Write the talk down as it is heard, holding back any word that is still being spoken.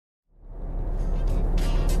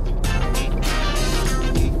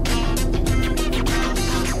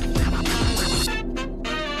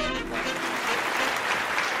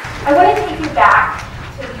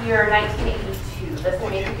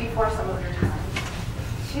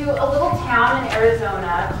to a little town in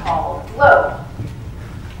Arizona called Globe.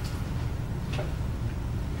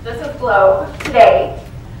 This is Globe today.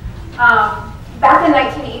 Back in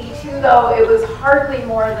 1982, though, it was hardly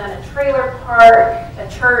more than a trailer park, a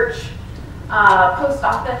church, post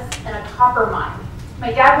office, and a copper mine.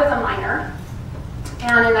 My dad was a miner,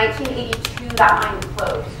 and in 1982, that mine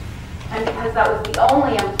closed. And because that was the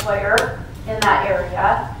only employer in that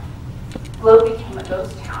area, Globe became a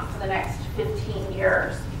ghost town for the next 15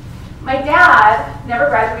 years. My dad never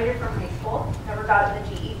graduated from high school, never got the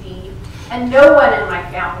GED, and no one in my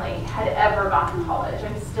family had ever gone to college.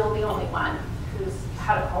 I'm still the only one who's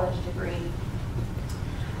had a college degree.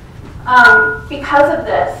 Because of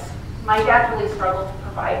this, my dad really struggled to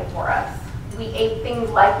provide for us. We ate things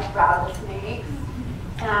like rattlesnakes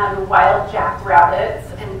and wild jackrabbits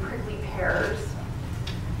and prickly pears.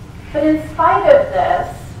 But in spite of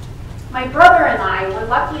this, my brother and I were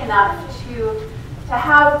lucky enough to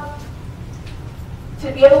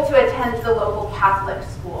be able to attend the local Catholic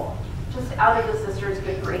school, just out of the sisters'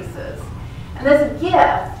 good graces. And this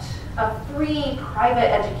gift of free private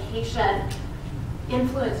education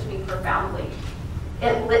influenced me profoundly.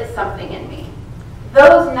 It lit something in me.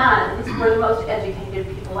 Those nuns were the most educated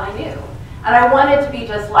people I knew, and I wanted to be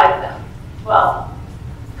just like them. Well,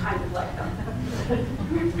 kind of like them.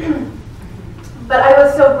 But I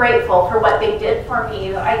was so grateful for what they did for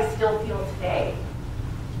me that I still feel today.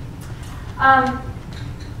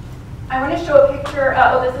 I want to show a picture.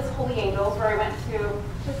 This is Holy Angels, where I went to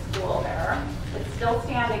school there. It's still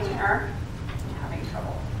standing there. I'm having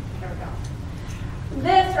trouble. Here we go.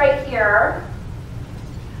 This right here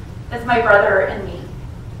is my brother and me.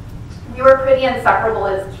 We were pretty inseparable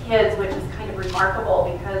as kids, which is kind of remarkable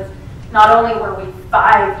because not only were we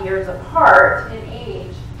 5 years apart in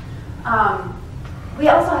age, we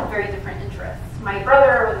also had very different interests. My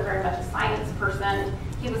brother was very much a science person.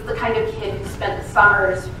 He was the kind of kid who spent the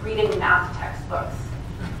summers reading math textbooks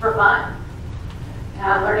for fun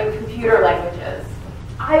and learning computer languages.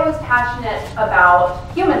 I was passionate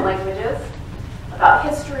about human languages, about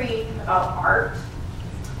history, about art.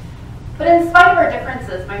 But in spite of our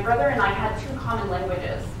differences, my brother and I had two common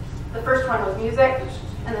languages. The first one was music,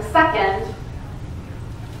 and the second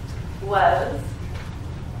was,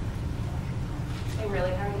 I'm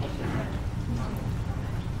really having issues here,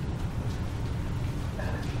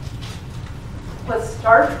 was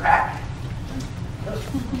Star Trek.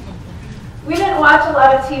 We didn't watch a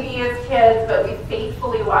lot of TV as kids, but we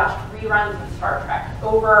faithfully watched reruns of Star Trek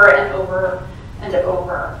over and over and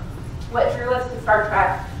over. What drew us to Star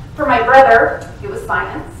Trek? For my brother, it was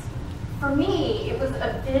science. For me, it was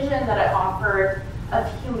a vision that it offered of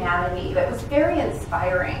humanity that was very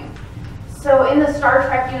inspiring. So in the Star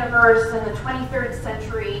Trek universe in the 23rd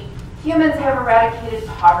century, humans have eradicated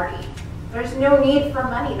poverty. There's no need for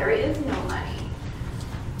money. There is no money.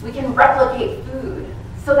 We can replicate food.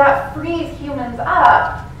 So that frees humans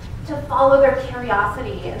up to follow their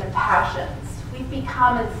curiosity and their passions. We've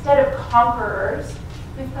become, instead of conquerors,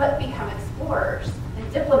 we've become explorers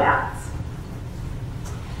and diplomats.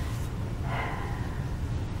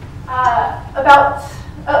 About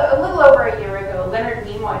a little over a year ago, Leonard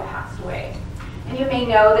Nimoy passed away. And you may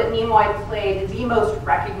know that Nimoy played the most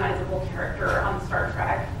recognizable character on Star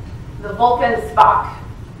Trek, the Vulcan Spock.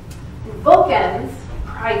 And Vulcans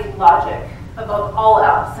prize logic above all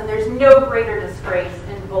else, and there's no greater disgrace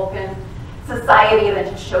in Vulcan society than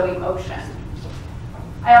to show emotion.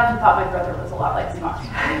 I often thought my brother was a lot like Spock.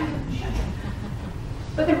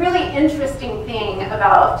 But the really interesting thing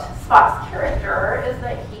about Spock's character is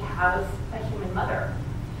that he has a human mother.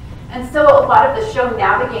 And so a lot of the show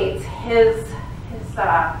navigates his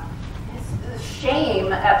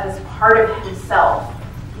shame at this part of himself.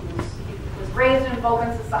 He was raised in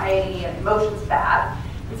Vulcan society and emotions bad.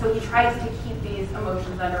 And so he tries to keep these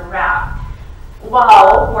emotions under wrap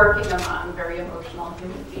while working among very emotional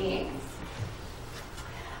human beings.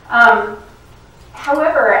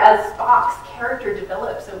 However, as Spock's character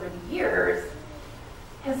develops over the years,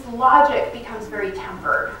 his logic becomes very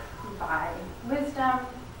tempered by wisdom,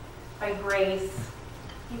 by grace,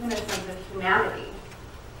 even a sense of humanity.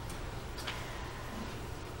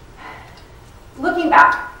 Looking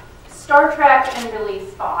back, Star Trek and really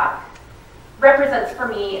Spock represents for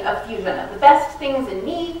me a fusion of the best things in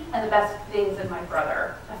me and the best things in my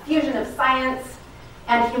brother. A fusion of science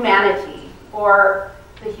and humanity, or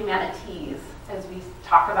the humanities, as we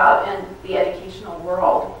talk about in the educational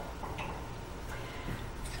world.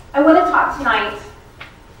 I want to talk tonight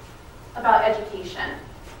about education,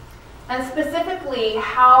 and specifically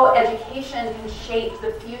how education can shape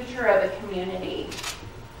the future of a community.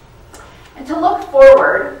 And to look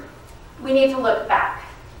forward, we need to look back.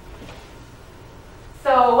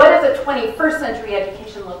 21st century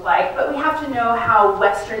education look like, but we have to know how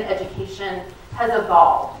Western education has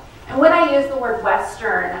evolved. And when I use the word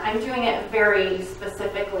Western, I'm doing it very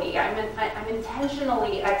specifically. I'm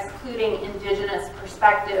intentionally excluding indigenous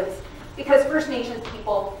perspectives because First Nations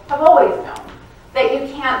people have always known that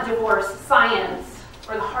you can't divorce science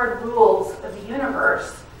or the hard rules of the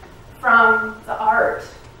universe from the art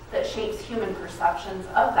that shapes human perceptions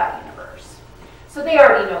of that universe. So they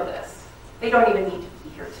already know this. They don't even need to be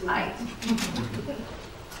here tonight.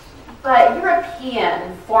 But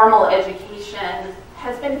European formal education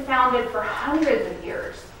has been founded for hundreds of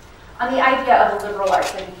years on the idea of a liberal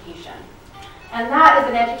arts education. And that is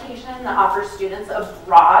an education that offers students a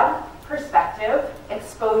broad perspective,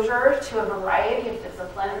 exposure to a variety of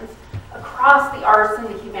disciplines across the arts and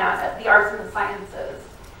the arts and the sciences,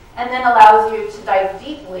 and then allows you to dive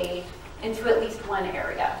deeply into at least one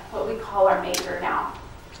area, what we call our major now.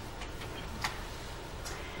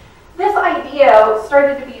 This idea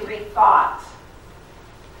started to be rethought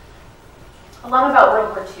along about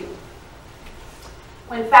World War II.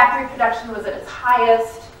 When factory production was at its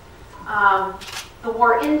highest, the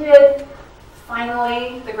war ended,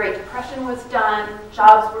 finally the Great Depression was done,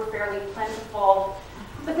 jobs were fairly plentiful,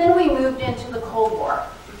 but then we moved into the Cold War.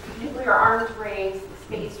 Nuclear arms race, the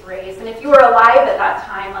space race, and if you were alive at that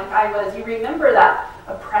time, like I was, you remember that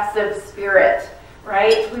oppressive spirit,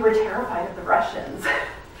 right? We were terrified of the Russians,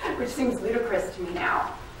 which seems ludicrous to me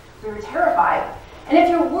now. We were terrified. And if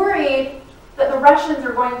you're worried that the Russians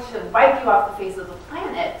are going to wipe you off the face of the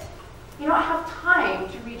planet, you don't have time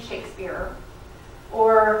to read Shakespeare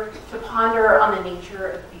or to ponder on the nature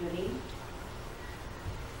of beauty.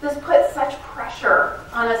 This puts such pressure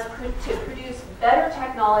on us to produce better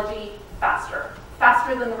technology faster.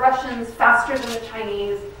 Faster than the Russians, faster than the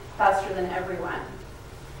Chinese, faster than everyone.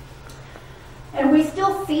 And we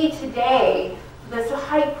still see today this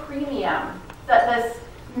high premium that this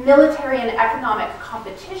military and economic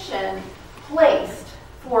competition placed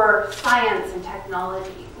for science and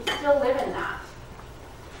technology. We still live in that.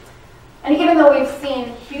 And even though we've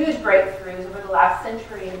seen huge breakthroughs over the last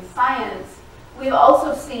century in science, we've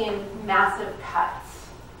also seen massive cuts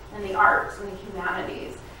in the arts and the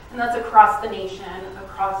humanities. And that's across the nation,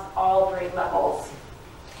 across all grade levels.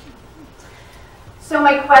 So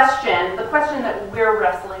my question, the question that we're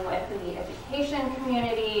wrestling with in the education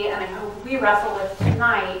community, and I hope we wrestle with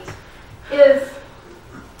tonight, is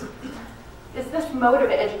this mode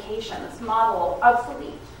of education, this model,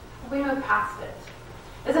 obsolete? Have we moved past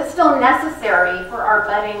it? Is it still necessary for our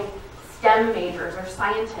budding STEM majors or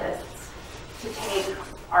scientists to take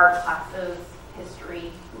art classes,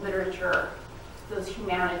 history, literature, those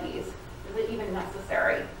humanities? Is it even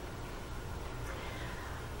necessary?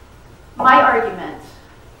 My argument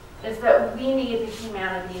is that we need the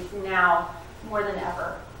humanities now more than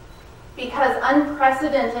ever, because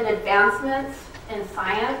unprecedented advancements in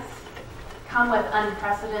science come with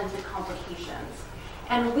unprecedented complications.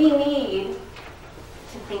 And we need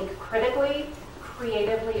to think critically,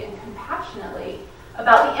 creatively, and compassionately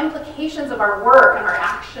about the implications of our work and our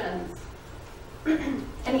actions,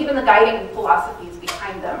 and even the guiding philosophies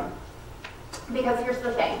behind them. Because here's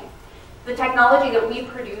the thing. The technology that we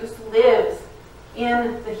produce lives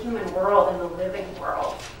in the human world, in the living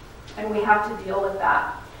world, and we have to deal with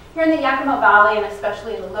that. Here in the Yakama Valley, and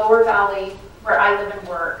especially in the Lower Valley, where I live and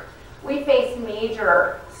work, we face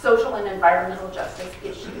major social and environmental justice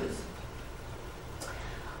issues.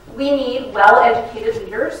 We need well-educated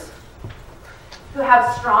leaders who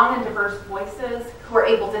have strong and diverse voices, who are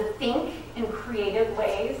able to think in creative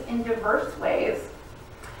ways, in diverse ways.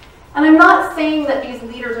 And I'm not saying that these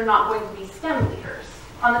leaders are not going to be STEM leaders.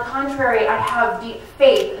 On the contrary, I have deep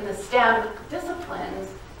faith in the STEM disciplines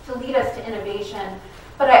to lead us to innovation.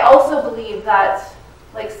 But I also believe that,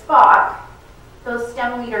 like Spock, those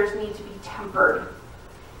STEM leaders need to be tempered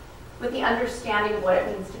with the understanding of what it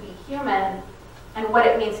means to be human and what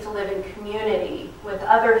it means to live in community with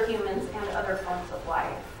other humans and other forms of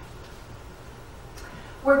life.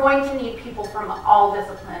 We're going to need people from all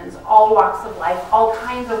disciplines, all walks of life, all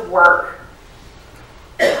kinds of work.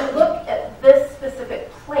 To look at this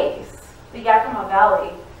specific place, the Yakama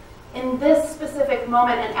Valley, in this specific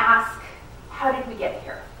moment and ask, how did we get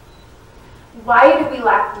here? Why do we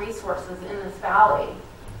lack resources in this valley?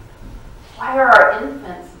 Why are our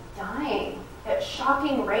infants dying at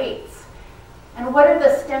shocking rates? And what are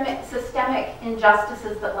the systemic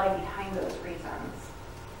injustices that lie behind those reasons?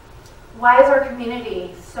 Why is our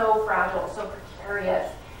community so fragile, so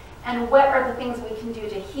precarious? And what are the things we can do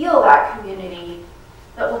to heal that community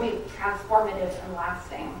that will be transformative and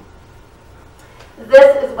lasting?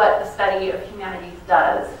 This is what the study of humanities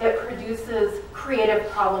does. It produces creative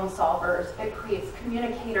problem solvers. It creates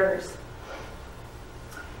communicators.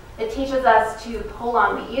 It teaches us to pull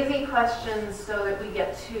on the easy questions so that we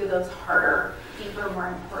get to those harder, deeper, more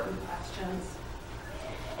important questions.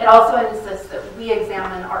 It also insists that we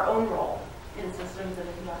examine our own role in systems of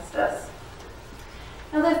injustice.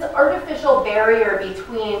 Now, this artificial barrier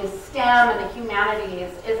between STEM and the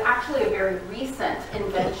humanities is actually a very recent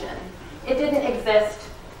invention. It didn't exist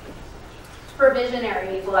for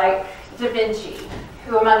visionaries like Da Vinci,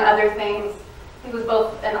 who, among other things, he was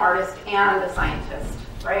both an artist and a scientist,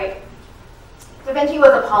 right? Da Vinci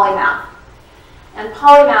was a polymath, and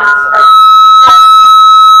polymaths are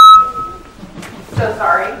so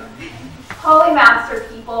sorry. Polymaths are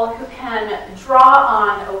people who can draw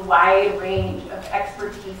on a wide range of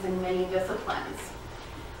expertise in many disciplines.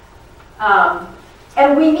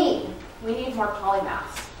 And we need more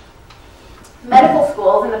polymaths. Medical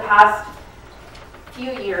schools in the past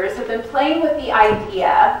few years have been playing with the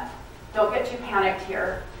idea, don't get too panicked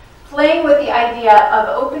here, playing with the idea of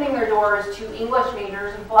opening their doors to English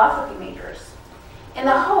majors and philosophy majors in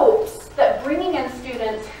the hopes that bringing in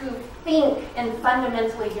students who think in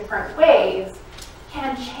fundamentally different ways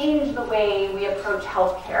can change the way we approach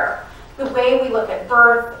healthcare, the way we look at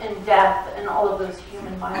birth and death and all of those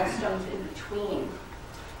human milestones in between.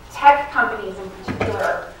 Tech companies in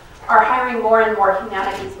particular are hiring more and more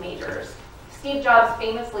humanities majors. Steve Jobs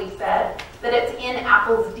famously said that it's in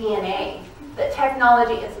Apple's DNA, that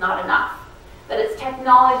technology is not enough, that it's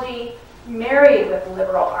technology married with the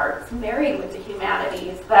liberal arts, married with the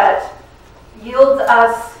humanities, that yields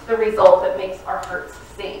us the result that makes our hearts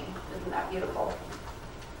sing. Isn't that beautiful?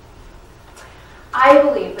 I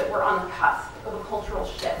believe that we're on the cusp of a cultural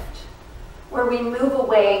shift where we move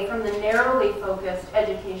away from the narrowly focused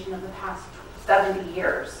education of the past 70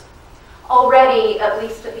 years. Already, at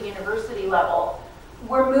least at the university level,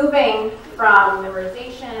 we're moving from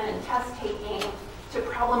memorization and test taking to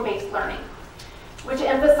problem-based learning, which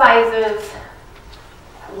emphasizes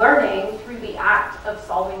learning through the act of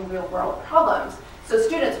solving real-world problems. So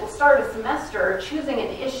students will start a semester choosing an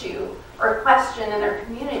issue or a question in their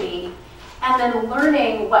community and then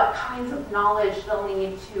learning what kinds of knowledge they'll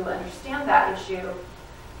need to understand that issue,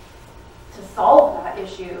 to solve that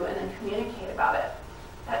issue, and then communicate about it.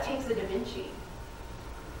 That takes a Da Vinci.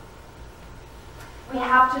 We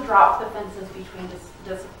have to drop the fences between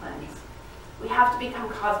disciplines. We have to become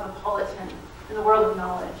cosmopolitan in the world of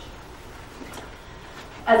knowledge.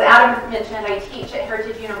 As Adam mentioned, I teach at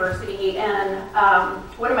Heritage University, and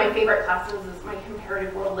one of my favorite classes is my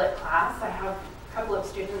comparative world lit class. I have a couple of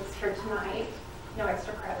students here tonight. No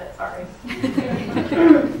extra credit, sorry.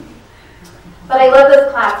 But I love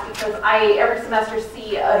this class because I, every semester,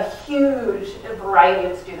 see a huge variety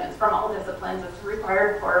of students from all disciplines. It's a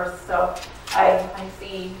required course, so I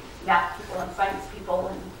see math people and science people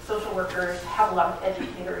and social workers, have a lot of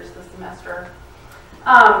educators this semester.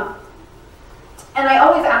 And I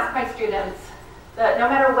always ask my students that no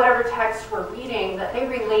matter whatever text we're reading, that they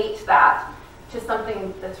relate that to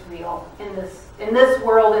something that's real in this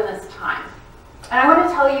world, in this time. And I want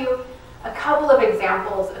to tell you a couple of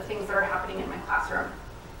examples of things that are happening in my classroom.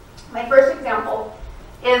 My first example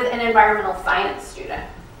is an environmental science student.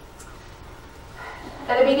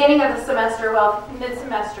 At the beginning of the semester, well,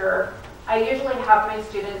 mid-semester, I usually have my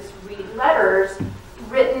students read letters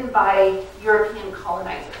written by European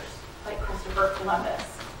colonizers, like Christopher Columbus.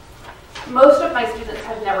 Most of my students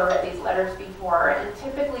have never read these letters before, and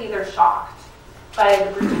typically they're shocked by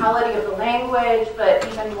the brutality of the language, but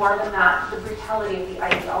even more than that, the brutality of the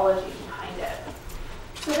ideology behind it.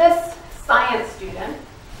 So this science student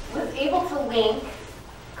was able to link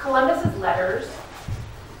Columbus's letters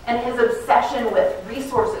and his obsession with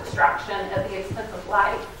resource extraction at the expense of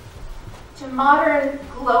life to modern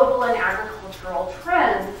global and agricultural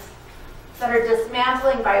trends that are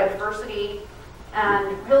dismantling biodiversity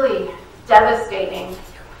and really devastating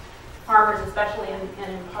farmers, especially in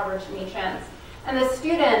impoverished nations. And the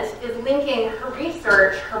student is linking her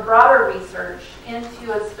research, her broader research,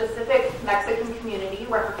 into a specific Mexican community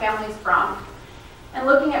where her family's from, and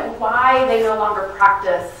looking at why they no longer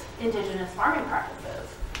practice indigenous farming practices,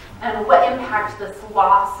 and what impact this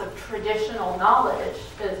loss of traditional knowledge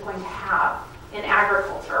is going to have in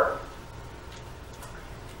agriculture.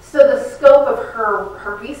 So the scope of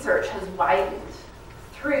her research has widened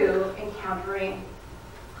through encountering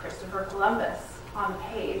Christopher Columbus on the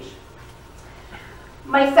page.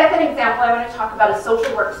 My second example, I want to talk about a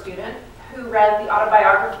social work student who read the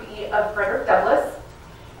autobiography of Frederick Douglass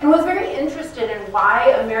and was very interested in why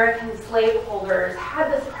American slaveholders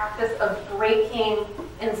had this practice of breaking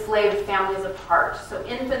enslaved families apart. So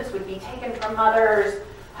infants would be taken from mothers,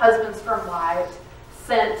 husbands from wives,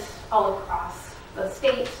 sent all across the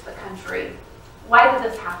state, the country. Why did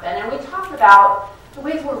this happen? And we talked about the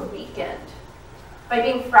ways we're weakened by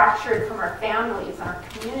being fractured from our families and our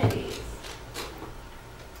communities.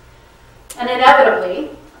 And inevitably,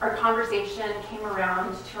 our conversation came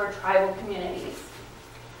around to our tribal communities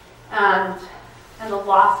and the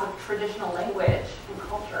loss of traditional language and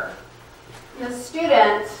culture. And the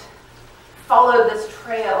student followed this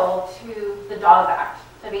trail to the Dawes Act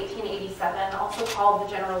of 1887, also called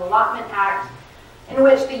the General Allotment Act, in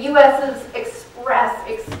which the U.S.'s express,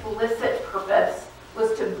 explicit purpose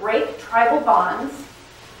was to break tribal bonds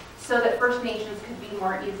so that First Nations could be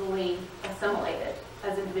more easily assimilated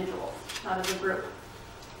as individuals, not as a group.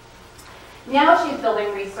 Now she's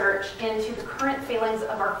building research into the current failings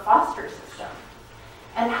of our foster system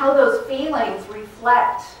and how those failings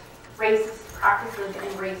reflect racist practices and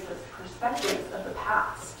racist perspectives of the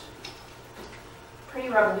past. Pretty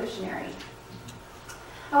revolutionary.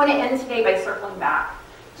 I want to end today by circling back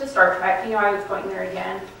to Star Trek. You know, I was going there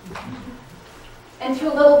again. And to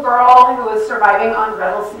a little girl who was surviving on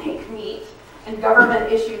rattlesnake meat and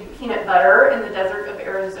government-issued peanut butter in the desert of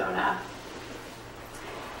Arizona.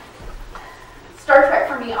 Star Trek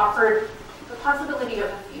for me offered the possibility of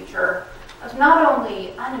a future of not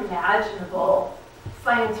only unimaginable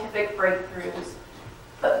scientific breakthroughs,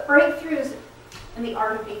 but breakthroughs in the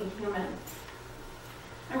art of being human.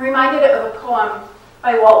 I'm reminded of a poem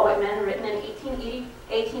by Walt Whitman written in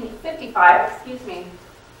 1855,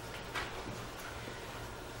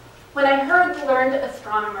 When I heard the learned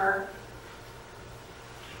astronomer,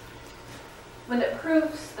 when the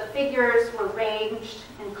proofs, the figures were ranged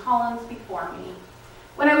in columns before me,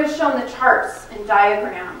 when I was shown the charts and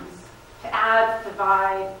diagrams to add,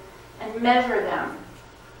 divide, and measure them,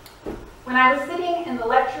 when I was sitting in the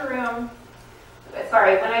lecture room,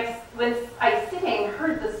 when I sitting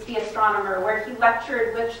heard the astronomer where he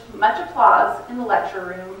lectured with much applause in the lecture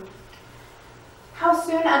room, how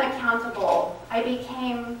soon unaccountable I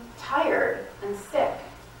became tired and sick,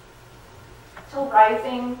 till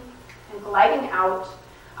rising and gliding out,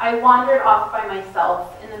 I wandered off by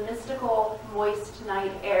myself in the mystical, moist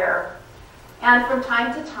night air, and from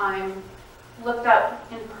time to time looked up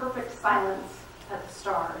in perfect silence at the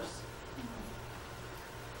stars.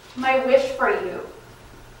 My wish for you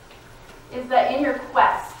is that in your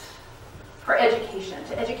quest for education,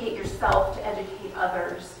 to educate yourself, to educate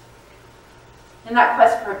others, in that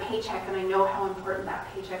quest for a paycheck, and I know how important that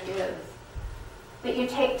paycheck is, that you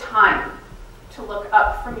take time to look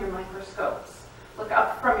up from your microscopes, look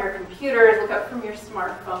up from your computers, look up from your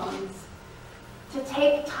smartphones, to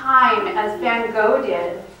take time, as Van Gogh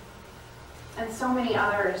did, and so many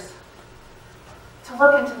others, to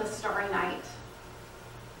look into the starry night.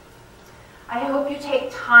 I hope you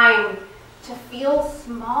take time to feel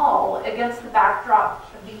small against the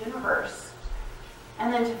backdrop of the universe,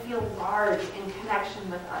 and then to feel large in connection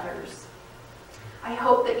with others. I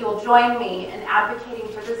hope that you'll join me in advocating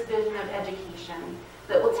for this vision of education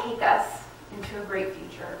that will take us into a great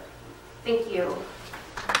future. Thank you.